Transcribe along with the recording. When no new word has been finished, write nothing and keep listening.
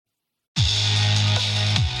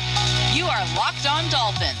are Locked On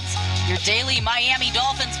Dolphins, your daily Miami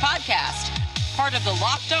Dolphins podcast, part of the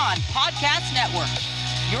Locked On Podcast Network,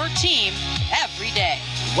 your team every day.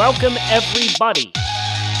 Welcome, everybody,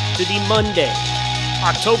 to the Monday,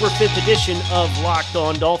 October 5th edition of Locked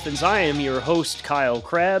On Dolphins. I am your host, Kyle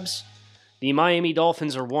Krabs. The Miami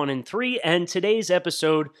Dolphins are 1-3, and today's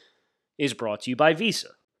episode is brought to you by Visa.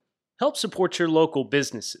 Help support your local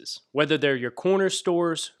businesses. Whether they're your corner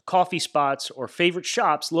stores, coffee spots, or favorite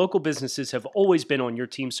shops, local businesses have always been on your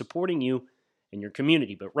team supporting you and your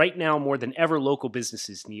community. But right now, more than ever, local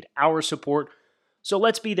businesses need our support. So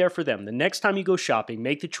let's be there for them. The next time you go shopping,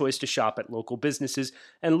 make the choice to shop at local businesses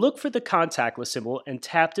and look for the contactless symbol and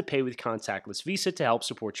tap to pay with contactless Visa to help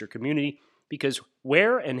support your community, because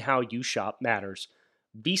where and how you shop matters.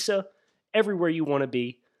 Visa, everywhere you want to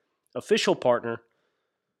be, official partner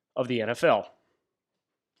of the NFL.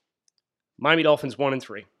 Miami Dolphins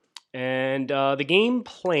 1-3. And the game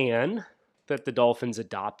plan that the Dolphins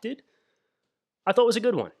adopted, I thought was a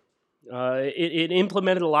good one. It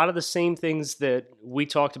implemented a lot of the same things that we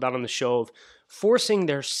talked about on the show of forcing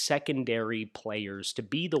their secondary players to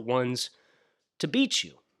be the ones to beat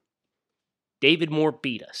you. David Moore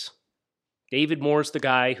beat us. David Moore's the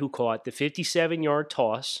guy who caught the 57-yard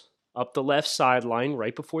toss up the left sideline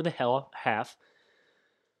right before the half,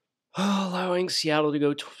 allowing Seattle to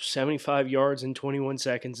go 75 yards in 21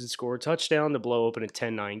 seconds and score a touchdown to blow open a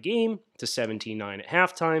 10-9 game to 17-9 at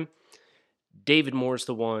halftime. David Moore's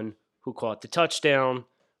the one who caught the touchdown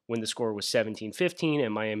when the score was 17-15,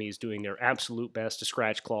 and Miami is doing their absolute best to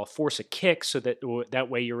scratch claw, force a kick so that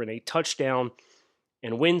way you're in a touchdown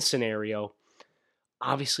and win scenario.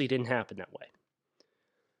 Obviously, it didn't happen that way.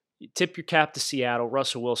 You tip your cap to Seattle.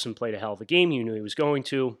 Russell Wilson played a hell of a game. You knew he was going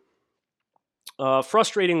to.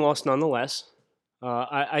 Frustrating loss nonetheless.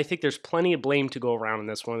 I think there's plenty of blame to go around, and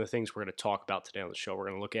that's one of the things we're going to talk about today on the show. We're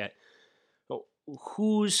going to look at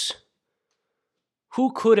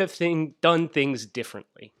who could have done things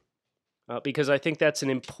differently, because I think that's an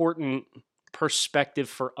important perspective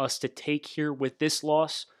for us to take here with this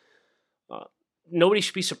loss. Nobody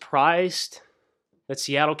should be surprised that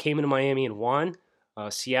Seattle came into Miami and won.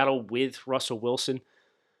 Seattle with Russell Wilson,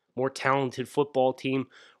 more talented football team.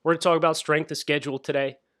 We're going to talk about strength of schedule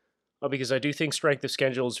today, because I do think strength of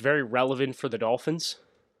schedule is very relevant for the Dolphins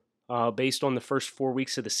based on the first 4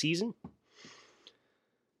 weeks of the season.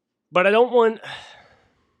 But I don't want...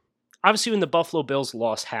 Obviously, when the Buffalo Bills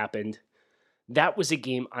loss happened, that was a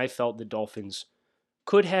game I felt the Dolphins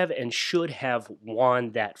could have and should have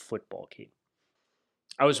won that football game.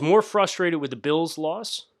 I was more frustrated with the Bills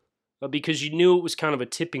loss because you knew it was kind of a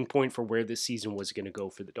tipping point for where this season was going to go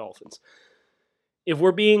for the Dolphins. If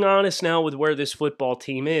we're being honest now with where this football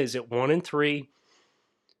team is at 1-3,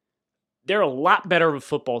 they're a lot better of a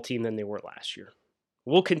football team than they were last year.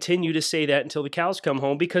 We'll continue to say that until the cows come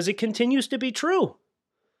home because it continues to be true.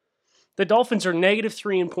 The Dolphins are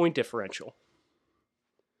 -3 in point differential.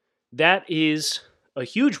 That is a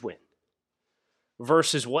huge win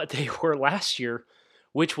versus what they were last year,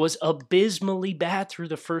 which was abysmally bad through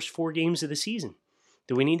the first 4 games of the season.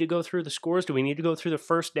 Do we need to go through the scores? Do we need to go through the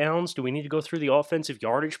first downs? Do we need to go through the offensive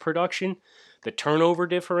yardage production? The turnover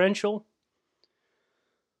differential?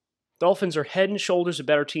 Dolphins are head and shoulders a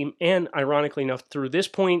better team, and ironically enough, through this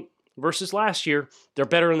point versus last year, they're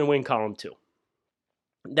better in the win column too.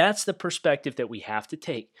 That's the perspective that we have to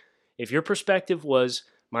take. If your perspective was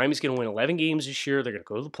Miami's going to win 11 games this year, they're going to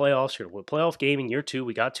go to the playoffs, you're going to win a playoff game in year 2,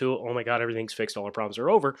 we got to it, oh my God, everything's fixed, all our problems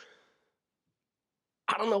are over.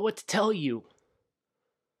 I don't know what to tell you.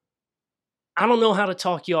 I don't know how to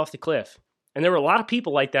talk you off the cliff. And there were a lot of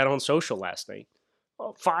people like that on social last night.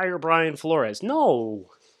 Oh, fire Brian Flores.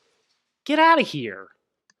 No. Get out of here.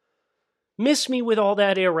 Miss me with all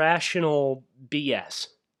that irrational BS.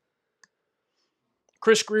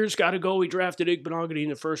 Chris Greer's got to go. He drafted Igbenogany in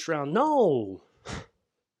the first round. No.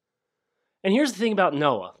 And here's the thing about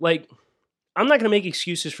Noah. I'm not going to make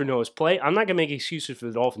excuses for Noah's play. I'm not going to make excuses for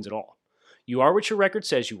the Dolphins at all. You are what your record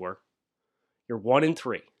says you were. You're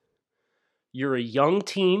 1-3. You're a young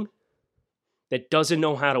team that doesn't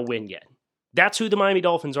know how to win yet. That's who the Miami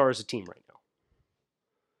Dolphins are as a team right now.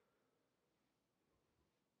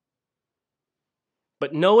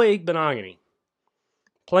 But Noah Igbenogany,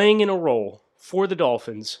 playing in a role for the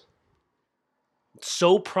Dolphins,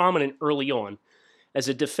 so prominent early on, as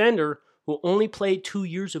a defender who only played 2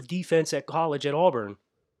 years of defense at college at Auburn.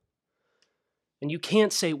 And you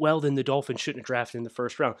can't say, well, then the Dolphins shouldn't have drafted him in the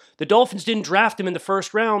first round. The Dolphins didn't draft him in the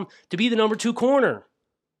first round to be the number 2 corner.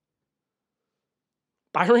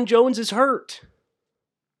 Byron Jones is hurt.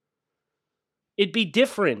 It'd be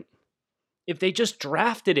different if they just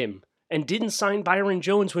drafted him and didn't sign Byron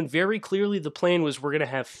Jones when very clearly the plan was we're going to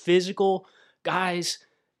have physical guys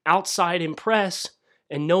outside in press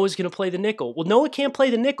and Noah's going to play the nickel. Well, Noah can't play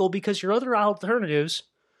the nickel because your other alternatives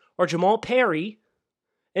are Jamal Perry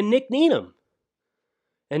and Nick Needham.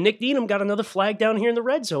 And Nick Needham got another flag down here in the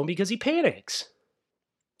red zone because he panics.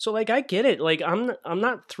 So, I get it. I'm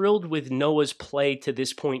not thrilled with Noah's play to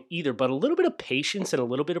this point either, but a little bit of patience and a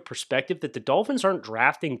little bit of perspective that the Dolphins aren't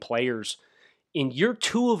drafting players in year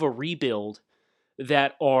 2 of a rebuild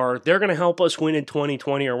that they're going to help us win in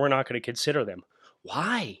 2020 or we're not going to consider them.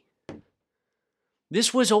 Why?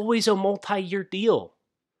 This was always a multi-year deal.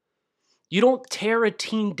 You don't tear a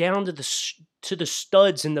team down to the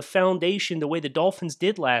studs and the foundation the way the Dolphins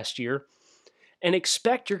did last year and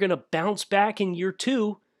expect you're going to bounce back in year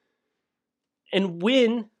 2 and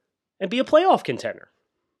win and be a playoff contender.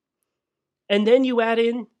 And then you add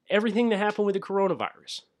in everything that happened with the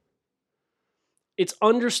coronavirus. It's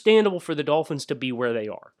understandable for the Dolphins to be where they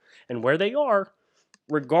are. And where they are,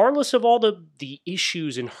 regardless of all the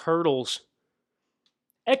issues and hurdles,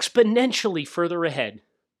 exponentially further ahead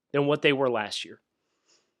than what they were last year.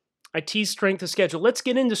 I teased strength of schedule. Let's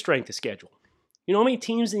get into strength of schedule. You know how many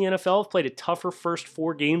teams in the NFL have played a tougher first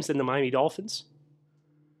 4 games than the Miami Dolphins?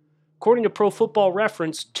 According to Pro Football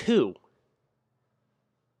Reference, 2.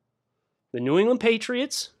 The New England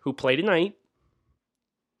Patriots, who play tonight,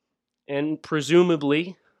 and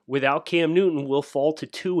presumably, without Cam Newton, will fall to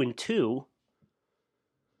 2-2.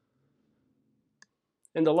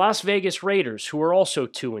 And the Las Vegas Raiders, who are also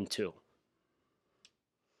 2-2.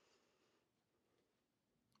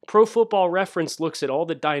 Pro Football Reference looks at all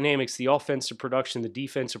the dynamics, the offensive production, the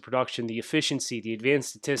defensive production, the efficiency, the advanced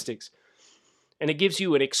statistics, and it gives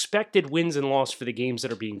you an expected wins and loss for the games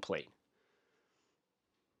that are being played.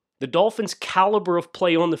 The Dolphins' caliber of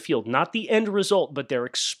play on the field, not the end result, but their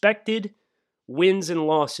expected wins and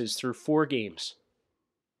losses through 4 games,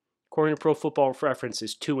 according to Pro Football Reference,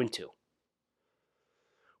 is 2-2.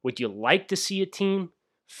 Would you like to see a team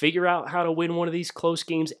figure out how to win one of these close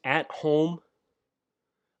games at home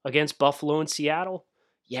against Buffalo and Seattle?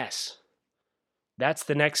 Yes. That's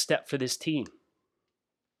the next step for this team.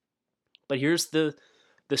 But here's the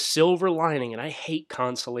silver lining, and I hate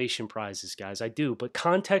consolation prizes, guys. I do, but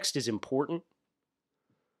context is important.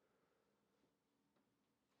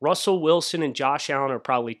 Russell Wilson and Josh Allen are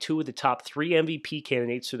probably 2 of the top 3 MVP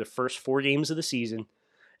candidates through the first 4 games of the season,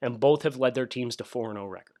 and both have led their teams to 4-0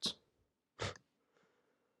 records.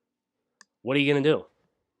 What are you going to do?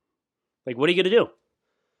 What are you going to do?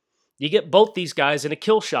 You get both these guys in a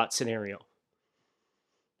kill shot scenario.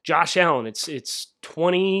 Josh Allen, it's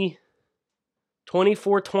 24-20,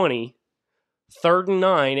 3rd and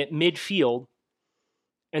 9 at midfield,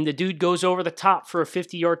 and the dude goes over the top for a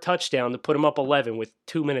 50-yard touchdown to put him up 11 with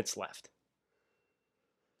 2 minutes left.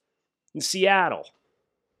 In Seattle,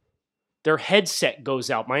 their headset goes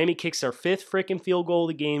out. Miami kicks their 5th freaking field goal of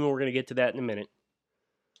the game, and we're going to get to that in a minute.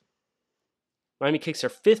 Miami kicks their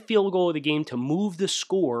 5th field goal of the game to move the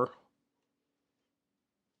score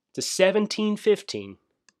to 17-15.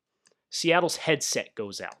 Seattle's headset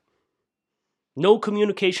goes out. No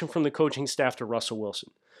communication from the coaching staff to Russell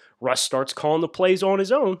Wilson. Russ starts calling the plays on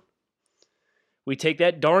his own. We take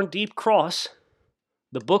that darn deep cross.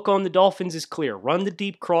 The book on the Dolphins is clear. Run the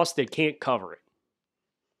deep cross, they can't cover it.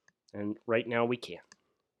 And right now we can't.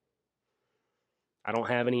 I don't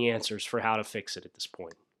have any answers for how to fix it at this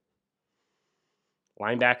point.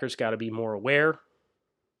 Linebackers got to be more aware.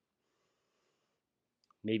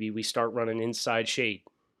 Maybe we start running inside shade.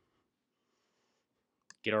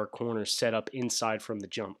 Get our corners set up inside from the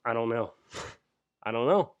jump. I don't know. I don't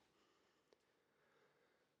know.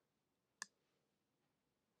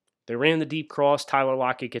 They ran the deep cross. Tyler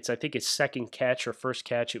Lockett gets, I think, his second catch or first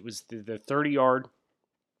catch. It was the 30-yard.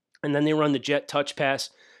 And then they run the jet touch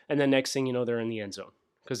pass. And then next thing you know, they're in the end zone.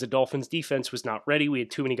 Because the Dolphins' defense was not ready. We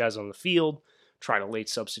had too many guys on the field. Tried a late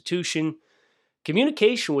substitution.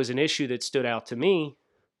 Communication was an issue that stood out to me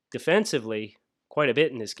defensively quite a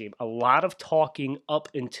bit in this game. A lot of talking up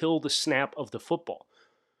until the snap of the football,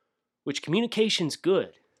 which communication's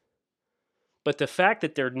good. But the fact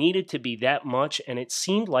that there needed to be that much, and it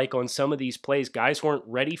seemed like on some of these plays, guys weren't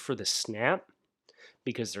ready for the snap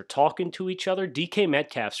because they're talking to each other. DK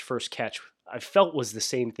Metcalf's first catch, I felt, was the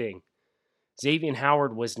same thing. Xavier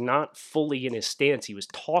Howard was not fully in his stance. He was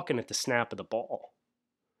talking at the snap of the ball.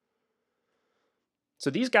 So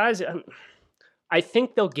these guys, I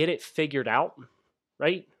think they'll get it figured out,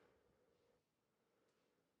 right?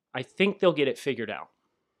 I think they'll get it figured out.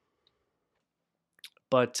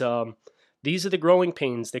 But these are the growing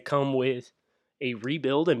pains that come with a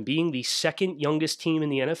rebuild and being the second youngest team in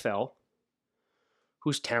the NFL,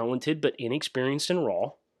 who's talented but inexperienced and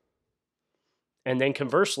raw. And then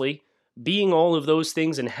conversely, being all of those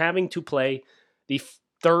things and having to play the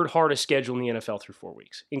third hardest schedule in the NFL through 4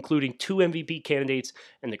 weeks, including 2 MVP candidates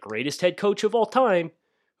and the greatest head coach of all time,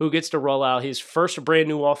 who gets to roll out his first brand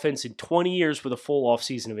new offense in 20 years with a full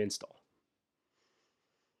offseason of install.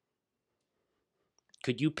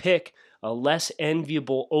 Could you pick a less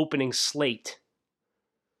enviable opening slate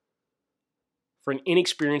for an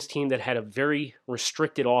inexperienced team that had a very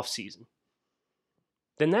restricted offseason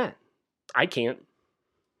than that? I can't.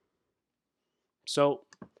 So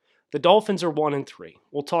the Dolphins are 1-3.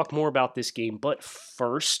 We'll talk more about this game, but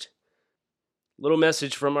first, little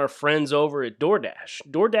message from our friends over at DoorDash.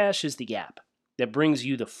 DoorDash is the app that brings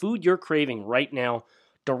you the food you're craving right now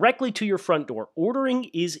directly to your front door. Ordering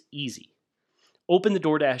is easy. Open the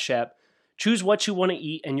DoorDash app, choose what you want to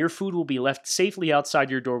eat, and your food will be left safely outside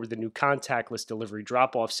your door with the new contactless delivery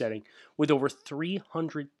drop-off setting. With over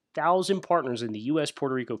 300,000 partners in the US,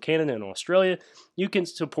 Puerto Rico, Canada, and Australia, you can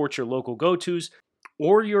support your local go-tos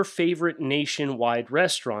or your favorite nationwide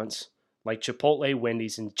restaurants like Chipotle,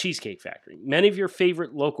 Wendy's, and Cheesecake Factory. Many of your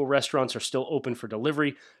favorite local restaurants are still open for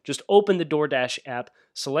delivery. Just open the DoorDash app,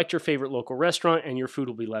 select your favorite local restaurant, and your food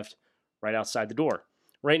will be left right outside the door.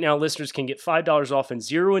 Right now, listeners can get $5 off and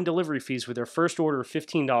 $0 in delivery fees with their first order of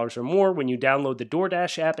 $15 or more when you download the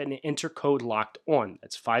DoorDash app and enter code LOCKEDON.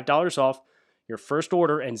 That's $5 off your first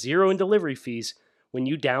order and $0 in delivery fees when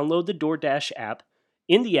you download the DoorDash app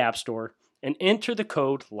in the App Store and enter the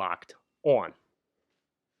code LOCKEDON.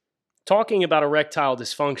 Talking about erectile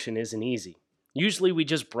dysfunction isn't easy. Usually we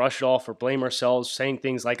just brush it off or blame ourselves, saying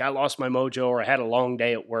things like, I lost my mojo or I had a long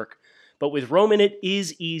day at work. But with Roman, it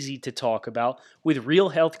is easy to talk about with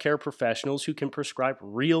real healthcare professionals who can prescribe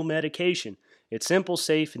real medication. It's simple,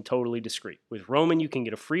 safe, and totally discreet. With Roman, you can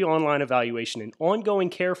get a free online evaluation and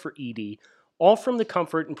ongoing care for ED, all from the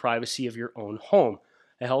comfort and privacy of your own home.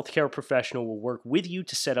 A healthcare professional will work with you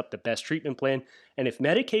to set up the best treatment plan, and if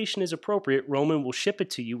medication is appropriate, Roman will ship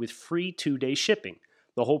it to you with free 2-day shipping.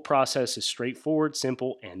 The whole process is straightforward,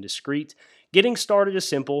 simple, and discreet. Getting started is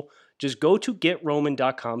simple. Just go to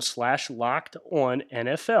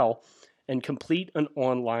getroman.com/lockedonnfl and complete an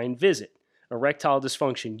online visit. Erectile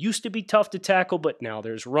dysfunction used to be tough to tackle, but now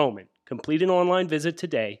there's Roman. Complete an online visit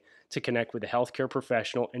today to connect with a healthcare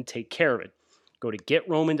professional and take care of it. Go to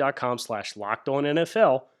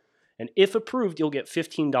getroman.com/lockedonnfl, and if approved, you'll get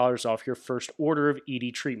 $15 off your first order of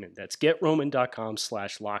ED treatment. That's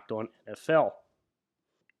getroman.com/lockedonnfl.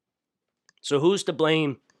 So who's to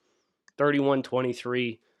blame?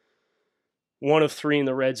 31-23, 1 of 3 in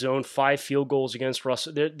the red zone, 5 field goals against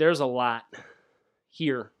Russell. There's a lot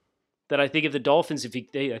here that I think if the Dolphins, if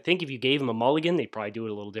you gave them a mulligan, they'd probably do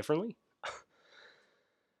it a little differently.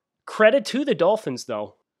 Credit to the Dolphins,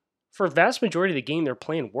 though. For a vast majority of the game, their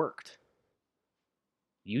plan worked.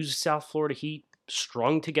 Used South Florida heat,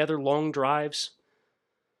 strung together long drives.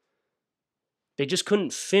 They just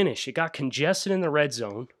couldn't finish. It got congested in the red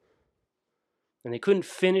zone, and they couldn't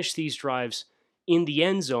finish these drives in the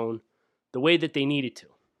end zone the way that they needed to.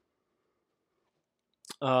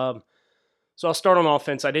 So I'll start on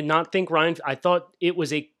offense. I did not think I thought it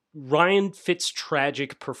was a Ryan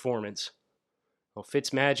Fitz-tragic performance. Well,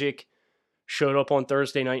 Fitzmagic showed up on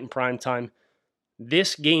Thursday night in primetime.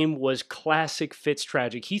 This game was classic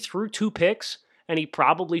Fitz-tragic. He threw 2 picks, and he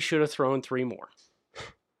probably should have thrown 3 more.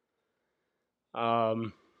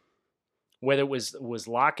 Whether it was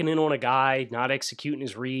locking in on a guy, not executing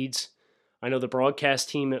his reads. I know the broadcast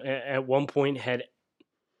team at one point had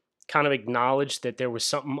kind of acknowledged that there was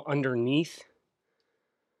something underneath.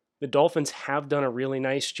 The Dolphins have done a really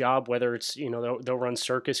nice job, whether it's, they'll run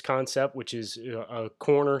circus concept, which is a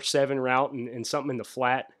corner 7 route and something in the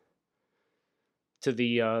flat to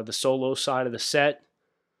the solo side of the set,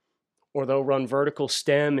 or they'll run vertical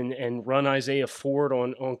stem and run Isaiah Ford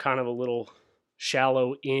on kind of a little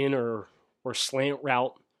shallow in or slant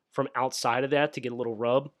route from outside of that to get a little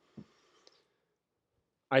rub.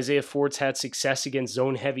 Isaiah Ford's had success against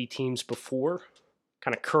zone-heavy teams before,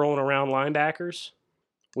 kind of curling around linebackers.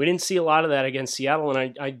 We didn't see a lot of that against Seattle,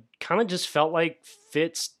 and I kind of just felt like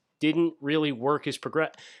Fitz didn't really work his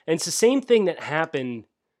progress. And it's the same thing that happened,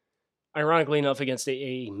 ironically enough, against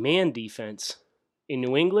a man defense in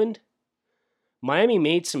New England. Miami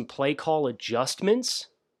made some play call adjustments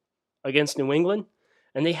against New England,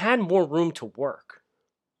 and they had more room to work.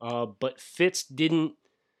 But Fitz didn't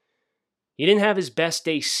have his best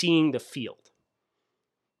day seeing the field.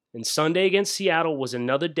 And Sunday against Seattle was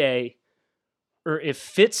another day, or if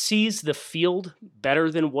Fitz sees the field better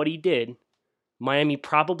than what he did, Miami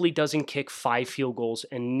probably doesn't kick 5 field goals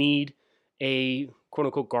and need a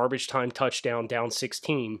quote-unquote garbage time touchdown down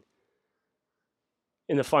 16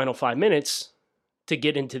 in the final 5 minutes to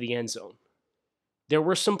get into the end zone. There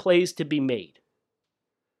were some plays to be made.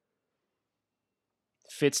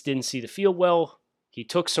 Fitz didn't see the field well. He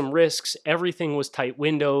took some risks. Everything was tight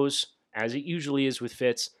windows, as it usually is with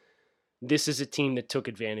Fitz. This is a team that took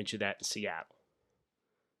advantage of that in Seattle.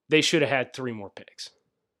 They should have had 3 more picks.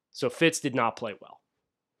 So Fitz did not play well.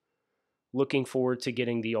 Looking forward to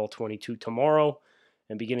getting the All-22 tomorrow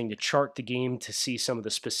and beginning to chart the game to see some of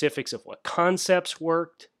the specifics of what concepts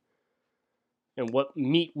worked and what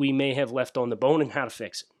meat we may have left on the bone and how to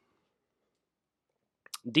fix it.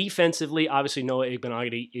 Defensively, obviously Noah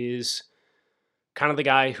Igbenogany is kind of the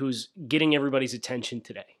guy who's getting everybody's attention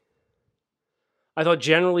today. I thought,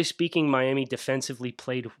 generally speaking, Miami defensively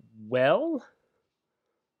played well.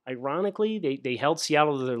 Ironically, they held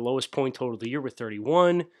Seattle to their lowest point total of the year with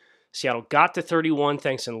 31. Seattle got to 31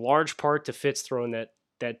 thanks in large part to Fitz throwing that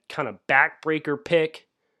kind of backbreaker pick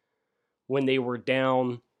when they were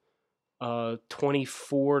down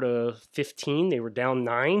 24-15. They were down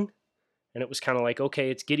 9. And it was kind of like, okay,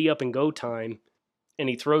 it's giddy up and go time. And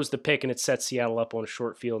he throws the pick and it sets Seattle up on a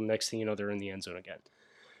short field. And next thing you know, they're in the end zone again.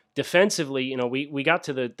 Defensively, we got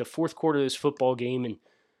to the fourth quarter of this football game and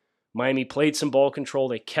Miami played some ball control.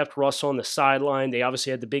 They kept Russ on the sideline. They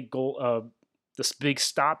obviously had the big goal, this big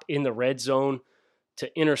stop in the red zone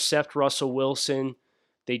to intercept Russell Wilson.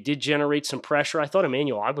 They did generate some pressure. I thought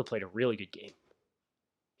Emmanuel Ogbah played a really good game.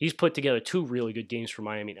 He's put together 2 really good games for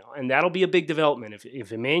Miami now. And that'll be a big development.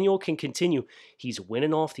 If Emmanuel can continue, he's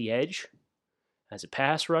winning off the edge as a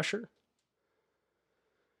pass rusher.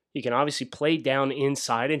 He can obviously play down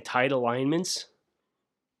inside in tight alignments.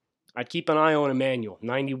 I'd keep an eye on Emmanuel,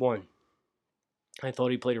 91. I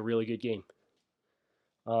thought he played a really good game.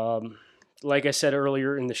 Like I said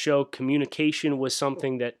earlier in the show, communication was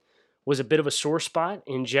something that was a bit of a sore spot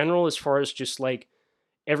in general as far as just like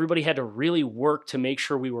everybody had to really work to make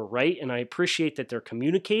sure we were right, and I appreciate that they're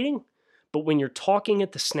communicating, but when you're talking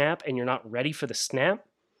at the snap and you're not ready for the snap,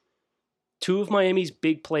 2 of Miami's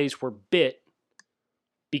big plays were bit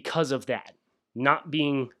because of that, not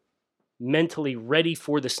being mentally ready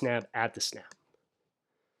for the snap at the snap.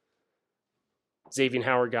 Xavier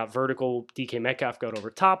Howard got vertical, DK Metcalf got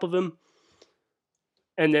over top of him,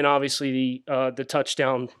 and then obviously the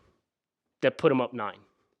touchdown that put him up 9.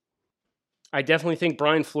 I definitely think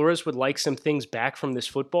Brian Flores would like some things back from this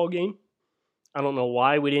football game. I don't know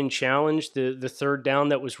why we didn't challenge the third down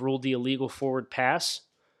that was ruled the illegal forward pass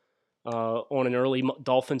on an early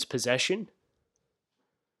Dolphins possession.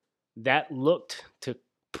 That looked to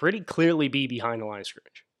pretty clearly be behind the line of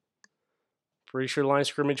scrimmage. Pretty sure the line of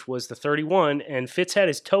scrimmage was the 31, and Fitz had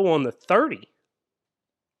his toe on the 30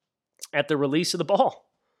 at the release of the ball.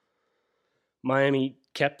 Miami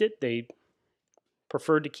kept it. They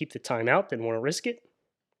preferred to keep the timeout, didn't want to risk it.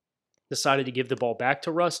 Decided to give the ball back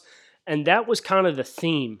to Russ. And that was kind of the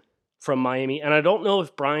theme from Miami. And I don't know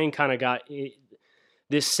if Brian kind of got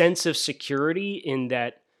this sense of security in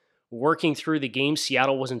that working through the game,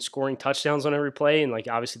 Seattle wasn't scoring touchdowns on every play. And like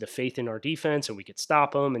obviously the faith in our defense and we could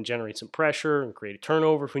stop them and generate some pressure and create a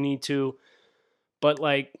turnover if we need to. But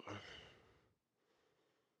like,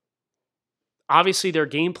 obviously, their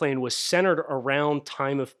game plan was centered around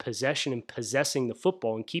time of possession and possessing the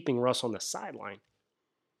football and keeping Russ on the sideline.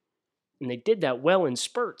 And they did that well in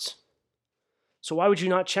spurts. So why would you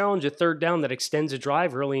not challenge a third down that extends a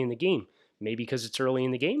drive early in the game? Maybe because it's early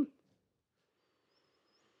in the game.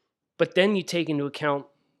 But then you take into account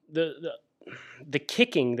the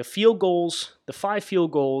kicking, the field goals, the 5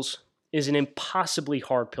 field goals is an impossibly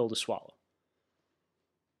hard pill to swallow.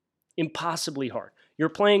 Impossibly hard. You're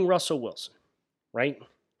playing Russell Wilson. Right?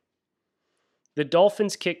 The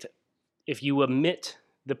Dolphins kicked, if you omit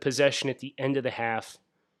the possession at the end of the half,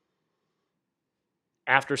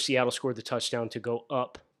 after Seattle scored the touchdown to go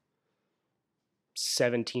up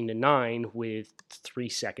 17-9 with 3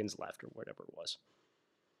 seconds left or whatever it was.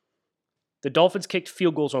 The Dolphins kicked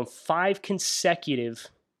field goals on 5 consecutive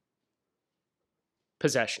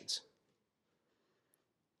possessions.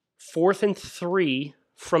 4th and 3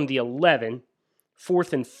 from the 11,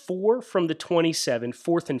 4th and 4 from the 27,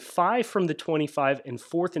 4th and 5 from the 25, and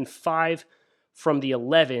 4th and 5 from the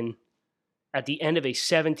 11 at the end of a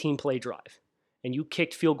 17-play drive. And you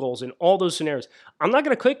kicked field goals in all those scenarios. I'm not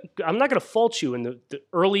going to fault you in the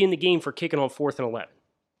early in the game for kicking on 4th and 11.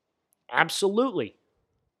 Absolutely.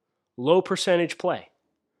 Low percentage play.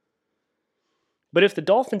 But if the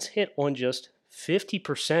Dolphins hit on just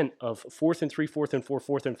 50% of 4th and 3, 4th and 4,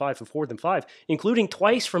 4th and 5, and 4th and 5, including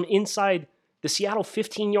twice from inside the Seattle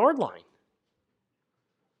 15-yard line.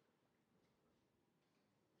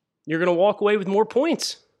 you're going to walk away with more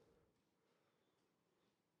points.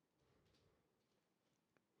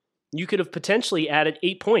 You could have potentially added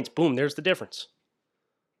 8 points. Boom, there's the difference.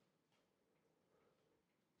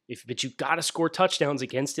 But you've got to score touchdowns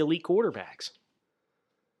against elite quarterbacks.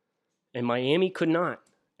 And Miami could not.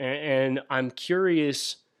 And I'm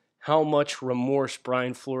curious how much remorse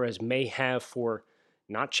Brian Flores may have for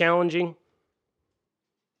not challenging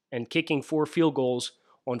and kicking 4 field goals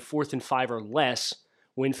on 4th and 5 or less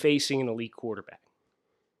when facing an elite quarterback.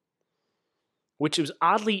 Which was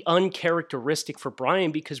oddly uncharacteristic for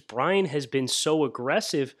Brian because Brian has been so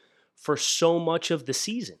aggressive for so much of the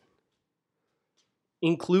season,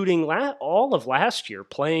 including all of last year,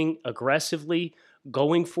 playing aggressively,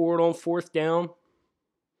 going for it on 4th down.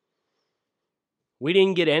 We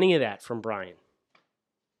didn't get any of that from Brian.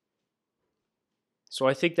 So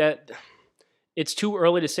I think that it's too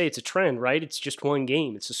early to say it's a trend, right? It's just one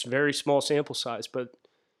game. It's a very small sample size, but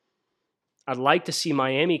I'd like to see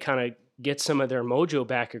Miami kind of get some of their mojo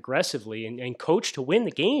back aggressively and coach to win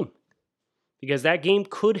the game because that game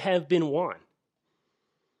could have been won.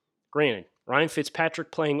 Granted, Ryan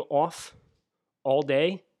Fitzpatrick playing off all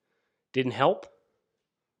day didn't help.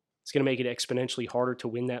 It's going to make it exponentially harder to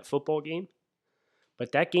win that football game.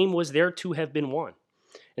 But that game was there to have been won.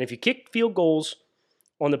 And if you kick field goals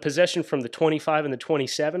on the possession from the 25 and the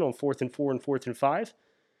 27 on 4th and 4 and 4th and 5,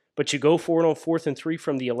 but you go for it on 4th and 3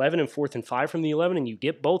 from the 11 and 4th and 5 from the 11, and you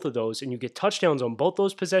get both of those, and you get touchdowns on both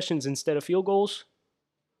those possessions instead of field goals,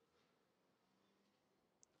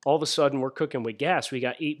 all of a sudden we're cooking with gas. We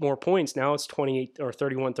got 8 more points. Now it's 28 or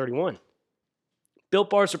 31-31. Built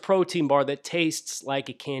Bar is a protein bar that tastes like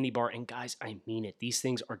a candy bar. And guys, I mean it. These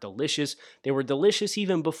things are delicious. They were delicious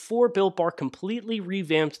even before Built Bar completely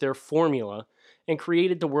revamped their formula and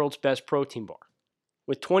created the world's best protein bar.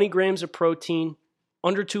 With 20 grams of protein,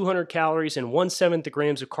 under 200 calories, and 1/7 the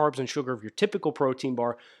grams of carbs and sugar of your typical protein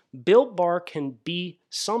bar, Built Bar can be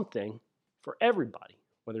something for everybody.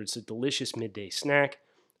 Whether it's a delicious midday snack,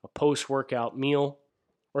 a post-workout meal,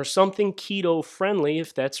 or something keto-friendly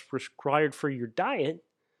if that's required for your diet,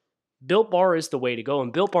 Built Bar is the way to go.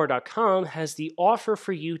 And BuiltBar.com has the offer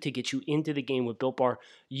for you to get you into the game with Built Bar.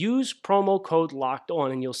 Use promo code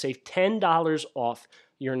LOCKEDON and you'll save $10 off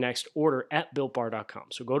your next order at BuiltBar.com.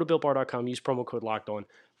 So go to BuiltBar.com, use promo code LOCKEDON,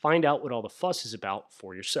 find out what all the fuss is about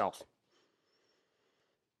for yourself.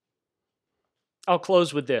 I'll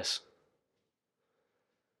close with this.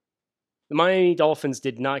 The Miami Dolphins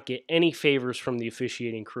did not get any favors from the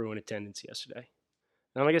officiating crew in attendance yesterday.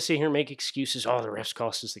 Now, I'm not going to sit here and make excuses, the refs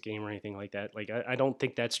cost us the game or anything like that. I don't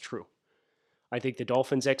think that's true. I think the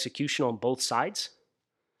Dolphins' execution on both sides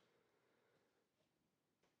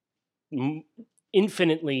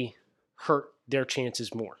infinitely hurt their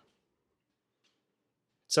chances more.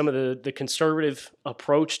 Some of the conservative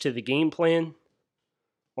approach to the game plan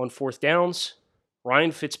on 4th downs,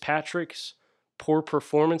 Ryan Fitzpatrick's poor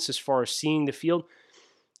performance as far as seeing the field.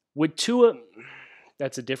 With Tua,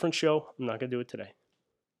 that's a different show. I'm not going to do it today.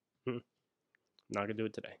 I'm not going to do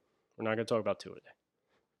it today. We're not going to talk about Tua today.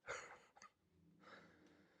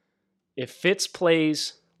 If Fitz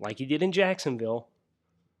plays like he did in Jacksonville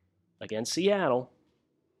against Seattle,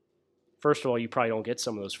 first of all, you probably don't get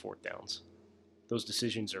some of those 4th downs. Those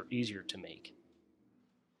decisions are easier to make.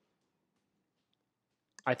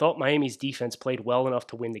 I thought Miami's defense played well enough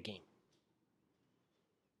to win the game.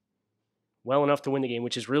 Well enough to win the game,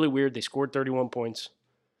 which is really weird. They scored 31 points.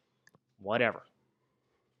 Whatever.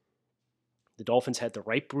 The Dolphins had the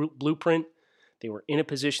right blueprint. They were in a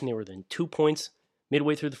position. They were within 2 points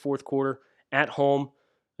midway through the 4th quarter at home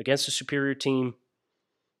against a superior team.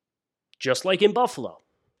 Just like in Buffalo,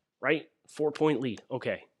 right? 4-point lead.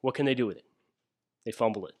 Okay, what can they do with it? They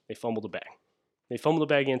fumbled it. They fumbled the bag. They fumbled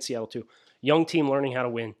the bag against Seattle too. Young team learning how to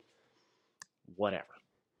win. Whatever.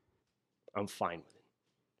 I'm fine with it.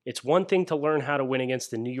 It's one thing to learn how to win against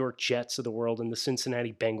the New York Jets of the world and the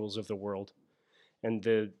Cincinnati Bengals of the world and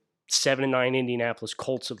the 7-9 Indianapolis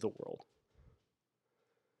Colts of the world.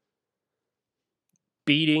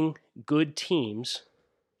 Beating good teams,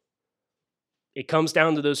 it comes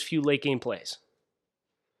down to those few late game plays.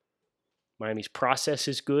 Miami's process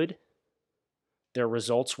is good. Their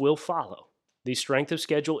results will follow. The strength of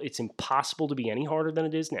schedule, it's impossible to be any harder than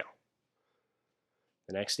it is now.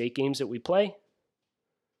 The next 8 games that we play,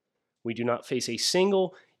 we do not face a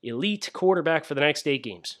single elite quarterback for the next 8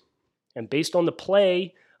 games. And based on the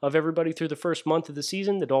play of everybody through the first month of the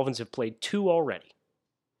season, the Dolphins have played 2 already.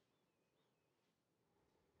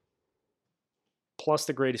 Plus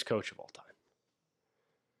the greatest coach of all time.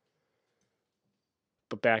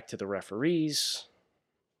 But back to the referees.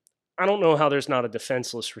 I don't know how there's not a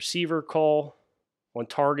defenseless receiver call on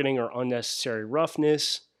targeting or unnecessary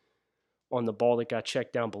roughness, on the ball that got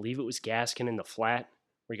checked down. I believe it was Gaskin in the flat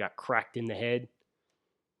where he got cracked in the head.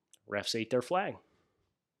 Refs ate their flag.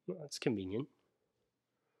 Well, that's convenient.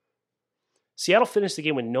 Seattle finished the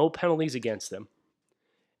game with no penalties against them.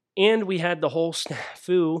 And we had the whole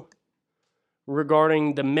snafu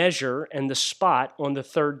regarding the measure and the spot on the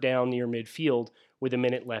third down near midfield with a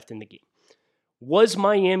minute left in the game. Was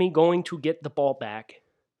Miami going to get the ball back,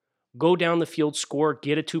 go down the field, score,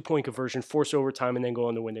 get a 2-point conversion, force overtime, and then go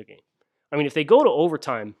on to win the game? I mean, if they go to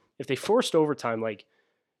overtime, if they forced overtime, like,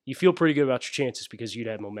 you feel pretty good about your chances because you'd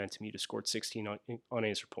had momentum. You'd have scored 16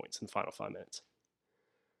 unanswered points in the final 5 minutes.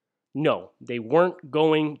 No, they weren't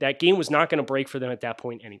going. That game was not going to break for them at that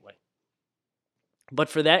point anyway. But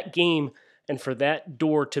for that game and for that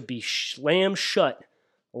door to be slammed shut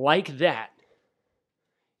like that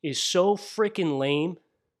is so freaking lame,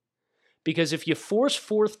 because if you force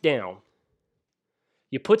fourth down,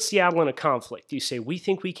 you put Seattle in a conflict. You say, we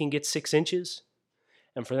think we can get 6 inches,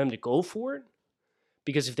 and for them to go for it?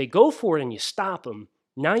 Because if they go for it and you stop them,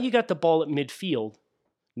 now you got the ball at midfield,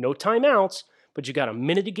 no timeouts, but you got a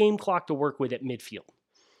minute of game clock to work with at midfield.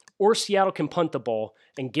 Or Seattle can punt the ball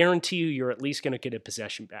and guarantee you're at least going to get a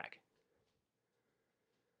possession back.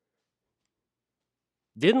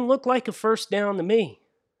 Didn't look like a first down to me.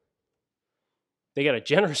 They got a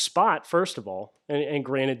generous spot, first of all, and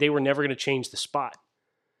granted, they were never going to change the spot.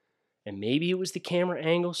 And maybe it was the camera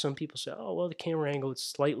angle. Some people say, oh, well, the camera angle is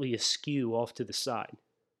slightly askew off to the side.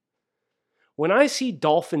 When I see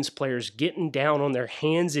Dolphins players getting down on their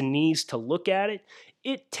hands and knees to look at it,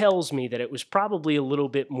 it tells me that it was probably a little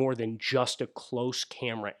bit more than just a close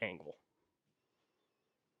camera angle.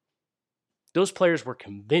 Those players were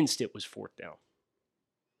convinced it was fourth down.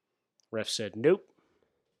 Ref said, nope.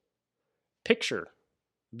 Picture,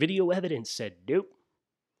 video evidence said, nope.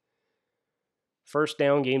 First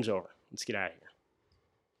down, game's over. Let's get out of here.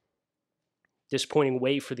 Disappointing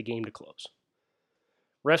way for the game to close.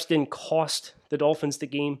 Refs didn't cost the Dolphins the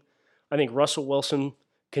game. I think Russell Wilson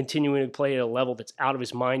continuing to play at a level that's out of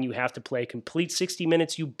his mind. You have to play a complete 60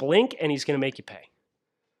 minutes. You blink, and he's going to make you pay.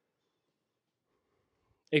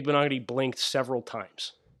 Igbenogany blinked several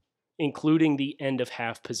times, including the end of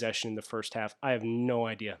half possession in the first half. I have no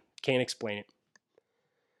idea. Can't explain it.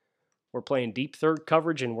 We're playing deep third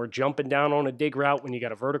coverage, and we're jumping down on a dig route when you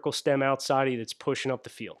got a vertical stem outside of you that's pushing up the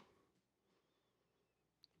field.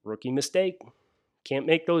 Rookie mistake. Can't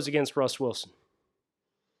make those against Russ Wilson.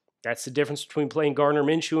 That's the difference between playing Gardner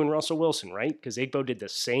Minshew and Russell Wilson, right? Because Igbo did the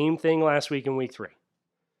same thing last week in week 3.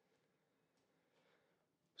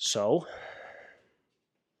 So,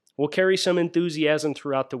 we'll carry some enthusiasm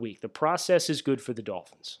throughout the week. The process is good for the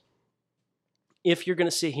Dolphins. If you're going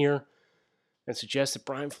to sit here and suggest that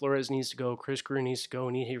Brian Flores needs to go, Chris Grier needs to go,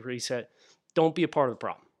 and need a reset, don't be a part of the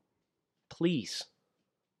problem. Please.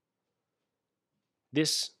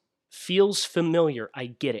 This feels familiar. I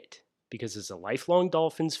get it. Because as a lifelong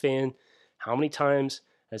Dolphins fan, how many times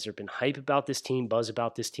has there been hype about this team, buzz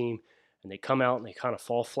about this team, and they come out and they kind of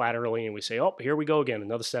fall flat early and we say, oh, here we go again,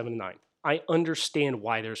 another 7-9. I understand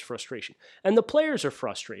why there's frustration. And the players are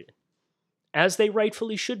frustrated, as they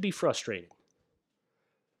rightfully should be frustrated.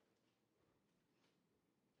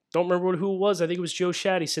 Don't remember who it was. I think it was Joe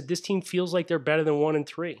Shad. He said, this team feels like they're better than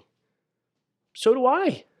 1-3. So do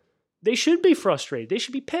I. They should be frustrated. They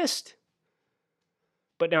should be pissed.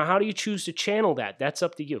 But now, how do you choose to channel that? That's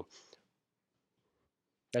up to you.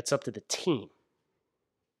 That's up to the team.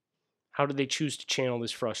 How do they choose to channel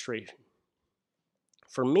this frustration?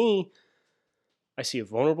 For me, I see a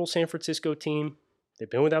vulnerable San Francisco team. They've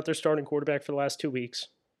been without their starting quarterback for the last 2 weeks.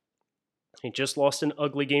 They just lost an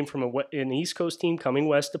ugly game from an East Coast team coming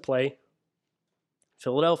west to play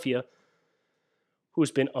Philadelphia,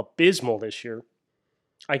 who's been abysmal this year.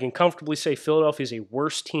 I can comfortably say Philadelphia is a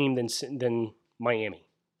worse team than Miami,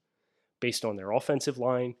 based on their offensive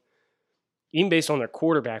line, even based on their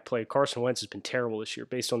quarterback play. Carson Wentz has been terrible this year,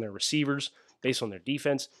 based on their receivers, based on their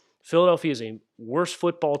defense. Philadelphia is a worse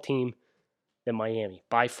football team than Miami,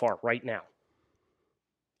 by far, right now.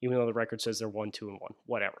 Even though the record says they're 1-2-1.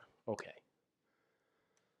 Whatever. Okay.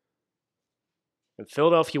 And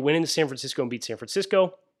Philadelphia went into San Francisco and beat San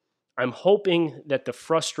Francisco. I'm hoping that the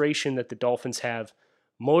frustration that the Dolphins have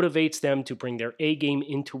motivates them to bring their A game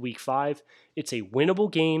into week 5. It's a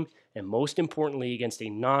winnable game, and most importantly, against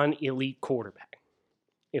a non-elite quarterback.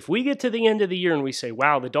 If we get to the end of the year and we say,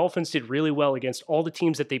 wow, the Dolphins did really well against all the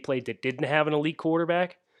teams that they played that didn't have an elite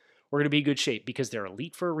quarterback, we're going to be in good shape because they're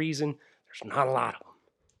elite for a reason. There's not a lot of them.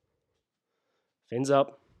 Fins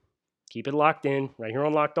up. Keep it locked in right here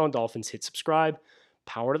on Locked On Dolphins. Hit subscribe.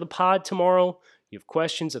 Power to the pod tomorrow. You have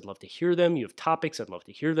questions, I'd love to hear them. You have topics, I'd love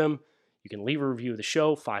to hear them. You can leave a review of the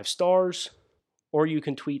show, 5 stars, or you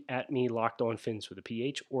can tweet at me, LockedOnFins with a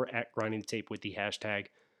PH, or at Grinding the Tape with the hashtag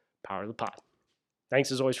PowerThePod.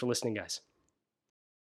 Thanks as always for listening, guys.